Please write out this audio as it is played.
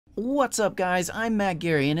What's up, guys? I'm Matt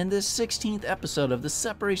Gary, and in this 16th episode of the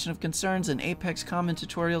Separation of Concerns and Apex Common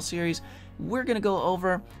tutorial series, we're going to go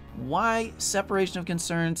over why separation of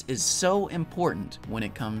concerns is so important when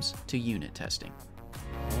it comes to unit testing.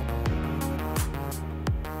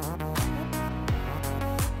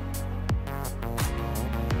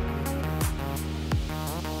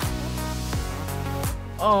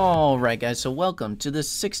 Alright guys, so welcome to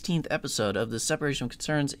this 16th episode of the Separation of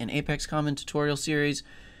Concerns and Apex Common tutorial series,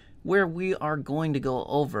 where we are going to go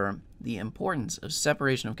over the importance of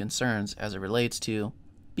separation of concerns as it relates to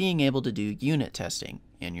being able to do unit testing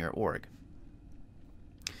in your org.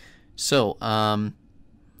 So,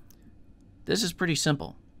 this is pretty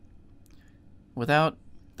simple. Without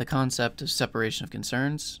the concept of separation of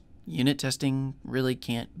concerns, unit testing really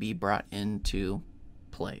can't be brought into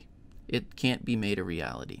play. It can't be made a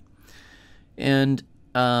reality. And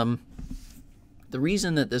the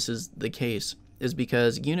reason that this is the case is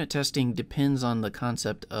because unit testing depends on the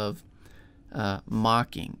concept of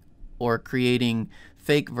mocking or creating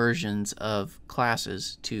fake versions of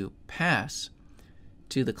classes to pass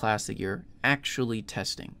to the class that you're actually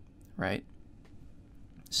testing, right?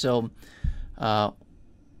 So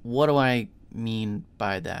what do I mean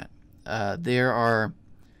by that? There are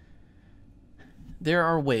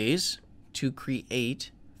ways to create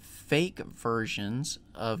fake versions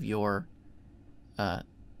of your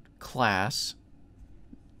class.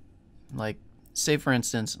 Like, say for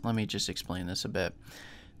instance, let me just explain this a bit.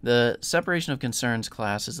 The separation of concerns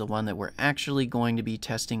class is the one that we're actually going to be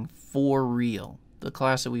testing for real. The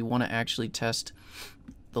class that we want to actually test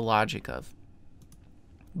the logic of.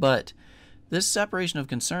 But this separation of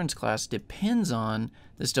concerns class depends on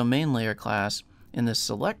this domain layer class and this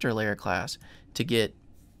selector layer class to get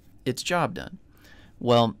its job done.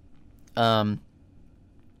 Well,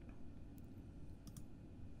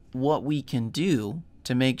 what we can do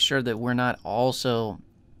to make sure that we're not also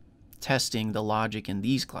testing the logic in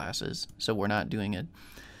these classes, so we're not doing an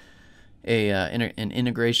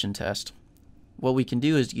integration test, what we can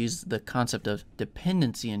do is use the concept of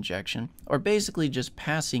dependency injection, or basically just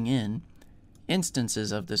passing in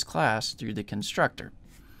instances of this class through the constructor.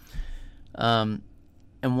 And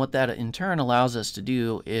what that in turn allows us to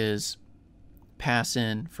do is pass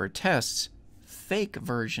in for tests fake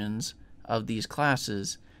versions of these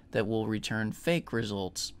classes that will return fake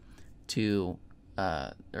results to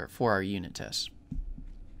or for our unit tests.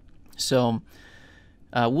 So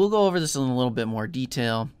we'll go over this in a little bit more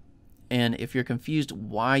detail, and if you're confused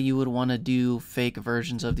why you would want to do fake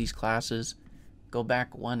versions of these classes, go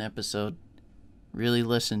back one episode, really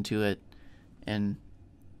listen to it, and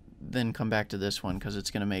then come back to this one because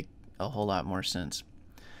it's going to make a whole lot more sense.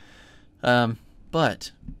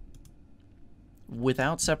 But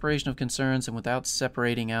without separation of concerns and without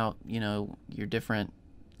separating out, your different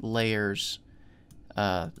layers,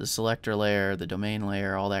 the selector layer, the domain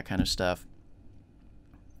layer, all that kind of stuff,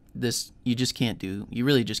 you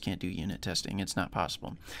really just can't do unit testing. It's not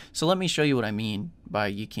possible. So let me show you what I mean by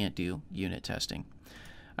you can't do unit testing.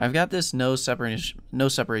 I've got this no separation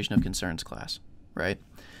of concerns class, right?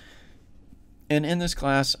 And in this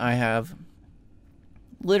class, I have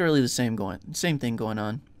literally the same thing going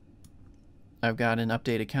on. I've got an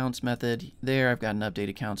update accounts method there. I've got an update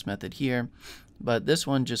accounts method here. But this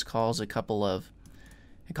one just calls it calls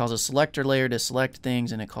a selector layer to select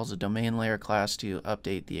things, and it calls a domain layer class to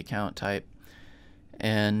update the account type.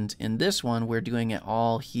 And in this one, we're doing it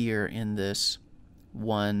all here in this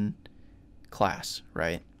one class,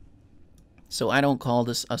 right? So I don't call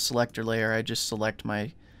this a selector layer. I just select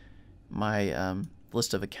my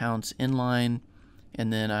list of accounts inline,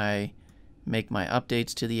 and then I make my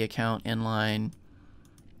updates to the account inline,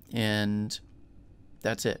 and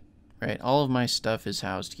that's it, right? All of my stuff is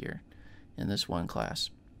housed here in this one class.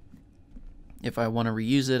 If I want to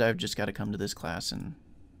reuse it, I've just got to come to this class and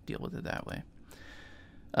deal with it that way.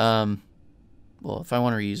 Well, if I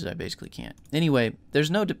want to reuse it, I basically can't. Anyway, there's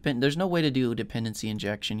no way to do dependency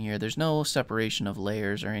injection here. There's no separation of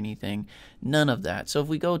layers or anything. None of that. So if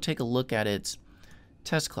we go take a look at its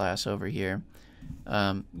test class over here,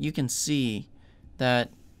 you can see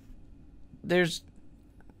that there's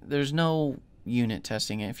no unit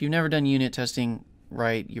testing. If you've never done unit testing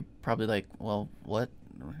right, you're probably like, well, what?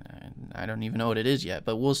 I don't even know what it is yet,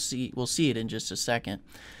 but we'll see it in just a second.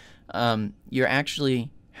 You're actually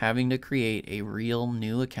having to create a real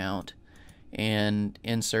new account and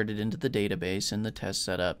insert it into the database in the test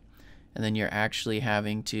setup, and then you're actually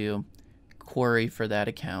having to query for that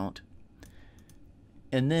account,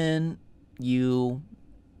 and then you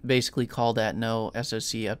basically call that no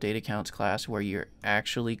SoC update accounts class, where you're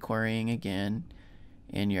actually querying again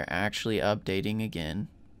and you're actually updating again,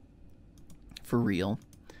 for real,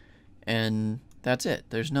 and that's it.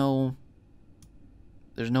 There's no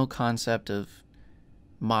concept of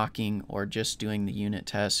mocking or just doing the unit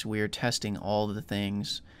tests. We're testing all the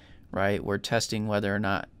things, right? We're testing whether or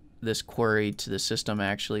not this query to the system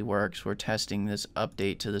actually works. We're testing this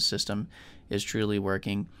update to the system is truly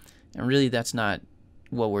working. And really, that's not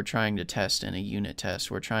what we're trying to test in a unit test.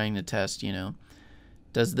 We're trying to test, you know,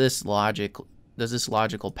 does this logical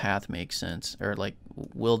path make sense? Or like,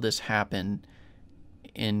 will this happen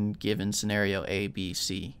in given scenario A, B,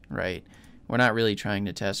 C, right? We're not really trying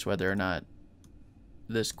to test whether or not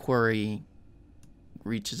this query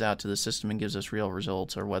reaches out to the system and gives us real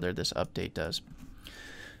results, or whether this update does.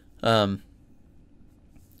 But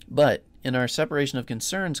in our separation of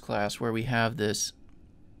concerns class, where we have this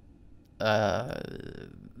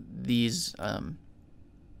these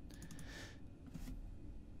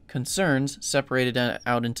concerns separated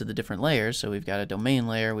out into the different layers, so we've got a domain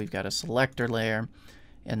layer, we've got a selector layer,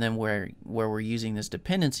 and then where we're using this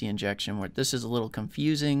dependency injection, where this is a little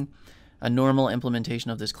confusing. A normal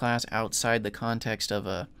implementation of this class outside the context of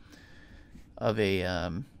a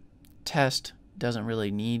test doesn't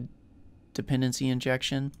really need dependency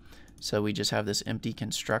injection, so we just have this empty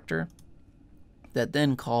constructor that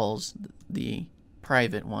then calls the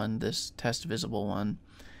private one, this test visible one,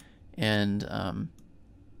 and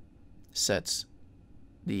sets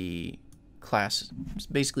the class,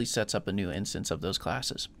 basically sets up a new instance of those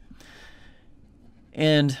classes.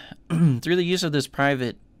 And through the use of this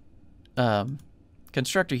private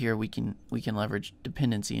constructor here, we can leverage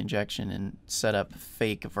dependency injection and set up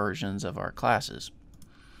fake versions of our classes.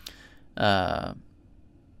 And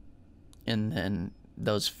then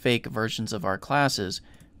those fake versions of our classes,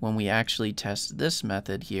 when we actually test this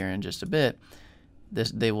method here in just a bit,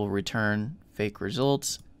 they will return fake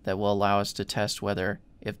results that will allow us to test whether,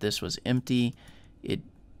 if this was empty, it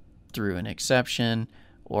threw an exception,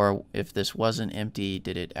 or if this wasn't empty,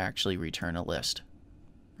 did it actually return a list,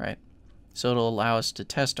 right? So it'll allow us to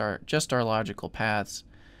test just our logical paths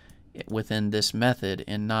within this method,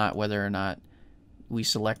 and not whether or not we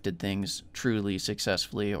selected things truly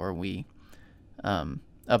successfully, or we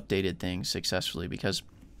updated things successfully, because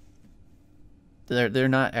they're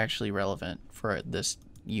not actually relevant for this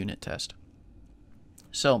unit test.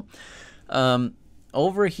 So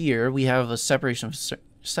over here we have a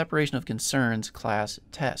separation of concerns class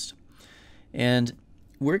test, and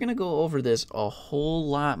we're going to go over this a whole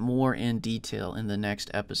lot more in detail in the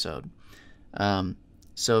next episode.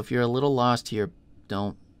 So if you're a little lost here,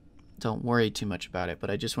 don't worry too much about it, but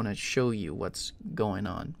I just want to show you what's going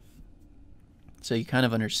on so you kind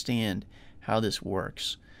of understand how this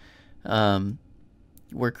works.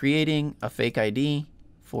 We're creating a fake ID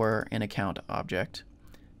for an account object.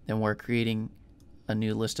 Then we're creating a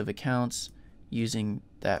new list of accounts using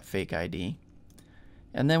that fake ID.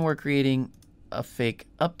 And then we're creating a fake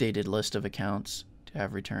updated list of accounts to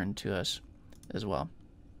have returned to us as well.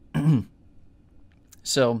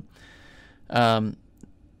 So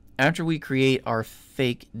after we create our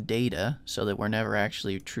fake data, so that we're never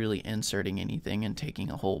actually truly inserting anything and taking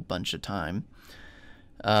a whole bunch of time,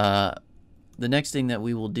 the next thing that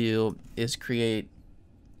we will do is create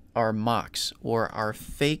our mocks, or our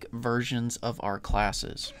fake versions of our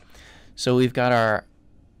classes. So we've got our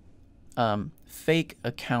fake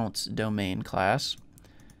accounts domain class,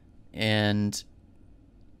 and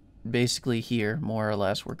basically here, more or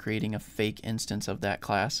less, we're creating a fake instance of that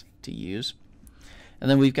class to use. And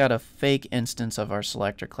then we've got a fake instance of our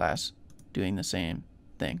selector class doing the same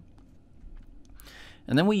thing.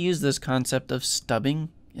 And then we use this concept of stubbing,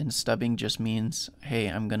 and stubbing just means, hey,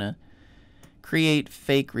 I'm going to create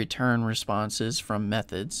fake return responses from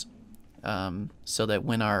methods, so that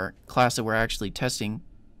when our class that we're actually testing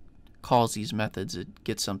calls these methods, it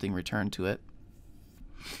gets something returned to it.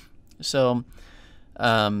 So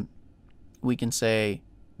we can say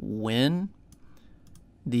when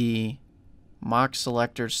the mock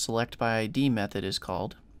selector's select by ID method is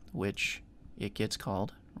called, which it gets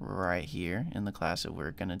called right here in the class that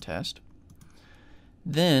we're going to test,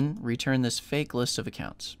 then return this fake list of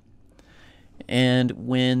accounts. And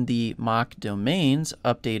when the mock domain's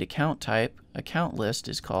update account type account list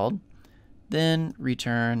is called, then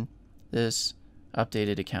return this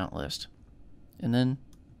updated account list. And then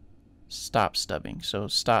stop stubbing. So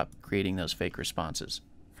stop creating those fake responses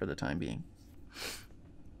for the time being.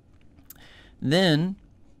 Then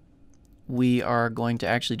we are going to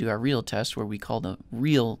actually do our real test, where we call the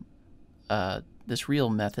real this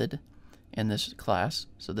real method in this class.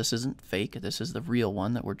 So this isn't fake, this is the real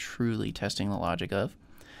one that we're truly testing the logic of.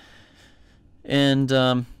 And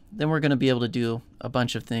then we're going to be able to do a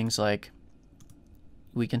bunch of things like,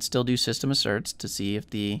 we can still do system asserts to see if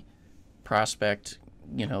the prospect,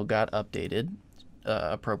 got updated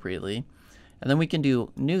appropriately. And then we can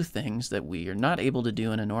do new things that we are not able to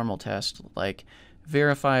do in a normal test, like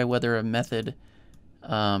verify whether a method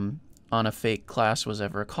on a fake class was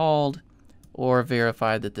ever called, or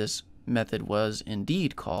verify that this method was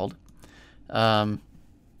indeed called. So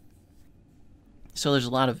there's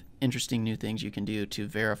a lot of interesting new things you can do to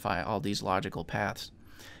verify all these logical paths.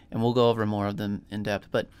 And we'll go over more of them in depth.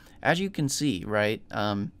 But as you can see, right,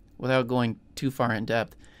 without going too far in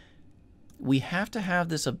depth, we have to have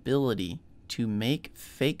this ability to make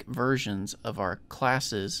fake versions of our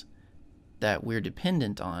classes that we're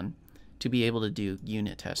dependent on to be able to do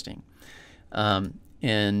unit testing.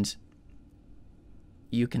 And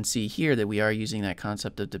you can see here that we are using that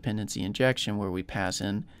concept of dependency injection, where we pass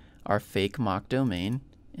in our fake mock domain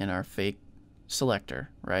and our fake selector,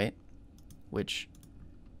 right? Which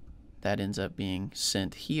that ends up being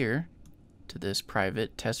sent here to this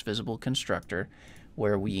private test visible constructor,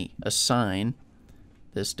 where we assign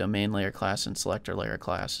this domain layer class and selector layer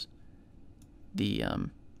class the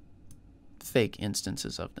fake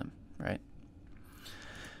instances of them, right?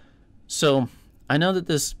 So I know that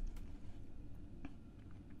this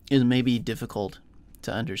is maybe difficult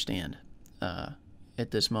to understand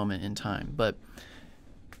at this moment in time, but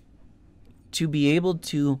to be able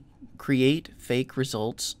to create fake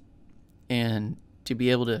results and to be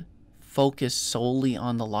able to focus solely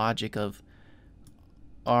on the logic of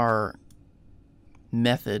our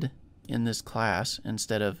method in this class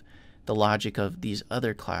instead of the logic of these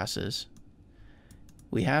other classes,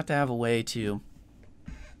 we have to have a way to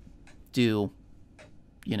do,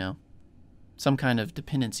 some kind of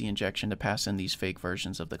dependency injection to pass in these fake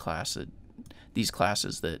versions of the class, these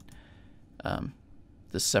classes that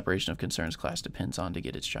the separation of concerns class depends on to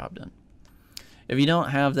get its job done. If you don't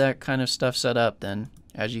have that kind of stuff set up, then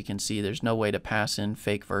as you can see, there's no way to pass in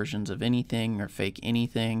fake versions of anything or fake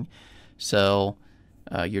anything. So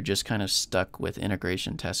you're just kind of stuck with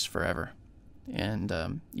integration tests forever.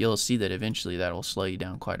 And you'll see that eventually that will slow you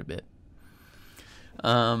down quite a bit.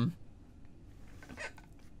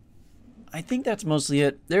 I think that's mostly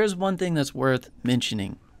it. There's one thing that's worth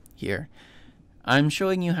mentioning here. I'm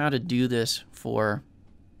showing you how to do this for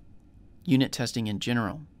unit testing in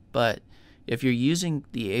general, but if you're using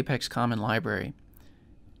the Apex Common Library,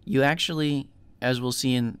 you actually, as we'll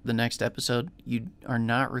see in the next episode, you are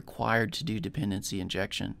not required to do dependency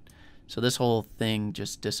injection. So this whole thing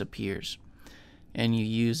just disappears. And you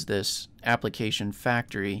use this application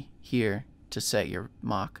factory here to set your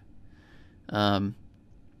mock.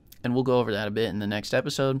 And we'll go over that a bit in the next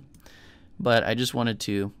episode. But I just wanted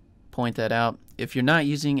to point that out. If you're not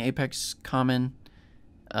using Apex Common,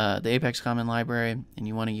 the Apex Common Library, and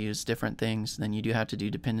you want to use different things, then you do have to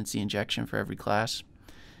do dependency injection for every class.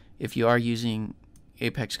 If you are using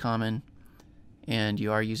Apex Common and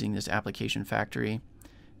you are using this application factory,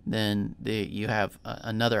 then you have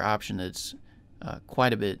another option that's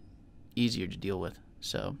quite a bit easier to deal with.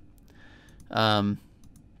 So,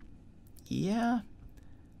 yeah,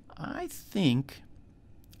 I think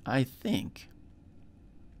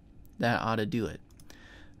that ought to do it.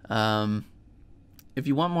 If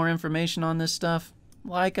you want more information on this stuff,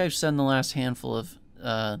 like I've said in the last handful of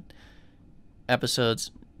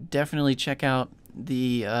episodes, definitely check out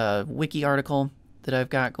the wiki article that I've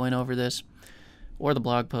got going over this, or the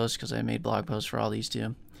blog post, because I made blog posts for all these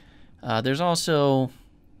too. There's also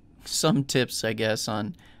some tips, I guess,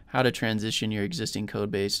 on how to transition your existing code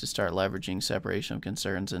base to start leveraging separation of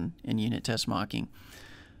concerns and unit test mocking.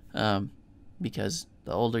 Because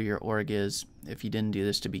the older your org is, if you didn't do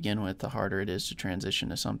this to begin with, the harder it is to transition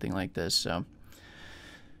to something like this. So,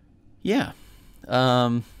 yeah.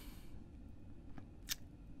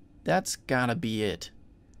 That's gotta be it.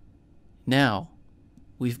 Now,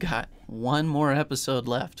 we've got one more episode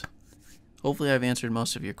left. Hopefully I've answered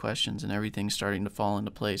most of your questions and everything's starting to fall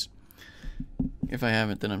into place. If I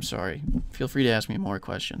haven't, then I'm sorry. Feel free to ask me more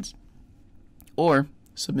questions. Or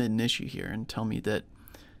submit an issue here and tell me that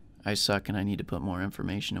I suck and I need to put more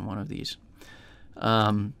information in one of these.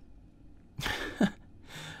 In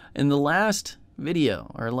the last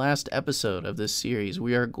video, or last episode of this series,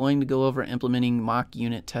 we are going to go over implementing mock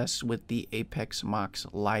unit tests with the Apex Mocks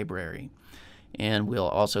library. And we'll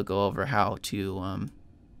also go over how to,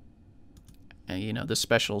 the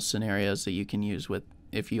special scenarios that you can use with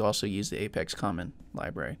if you also use the Apex Common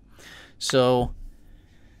library. So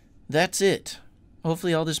that's it.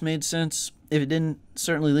 Hopefully all this made sense. If it didn't,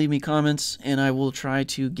 certainly leave me comments, and I will try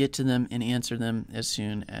to get to them and answer them as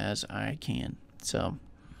soon as I can. So,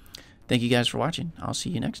 thank you guys for watching. I'll see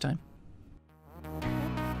you next time.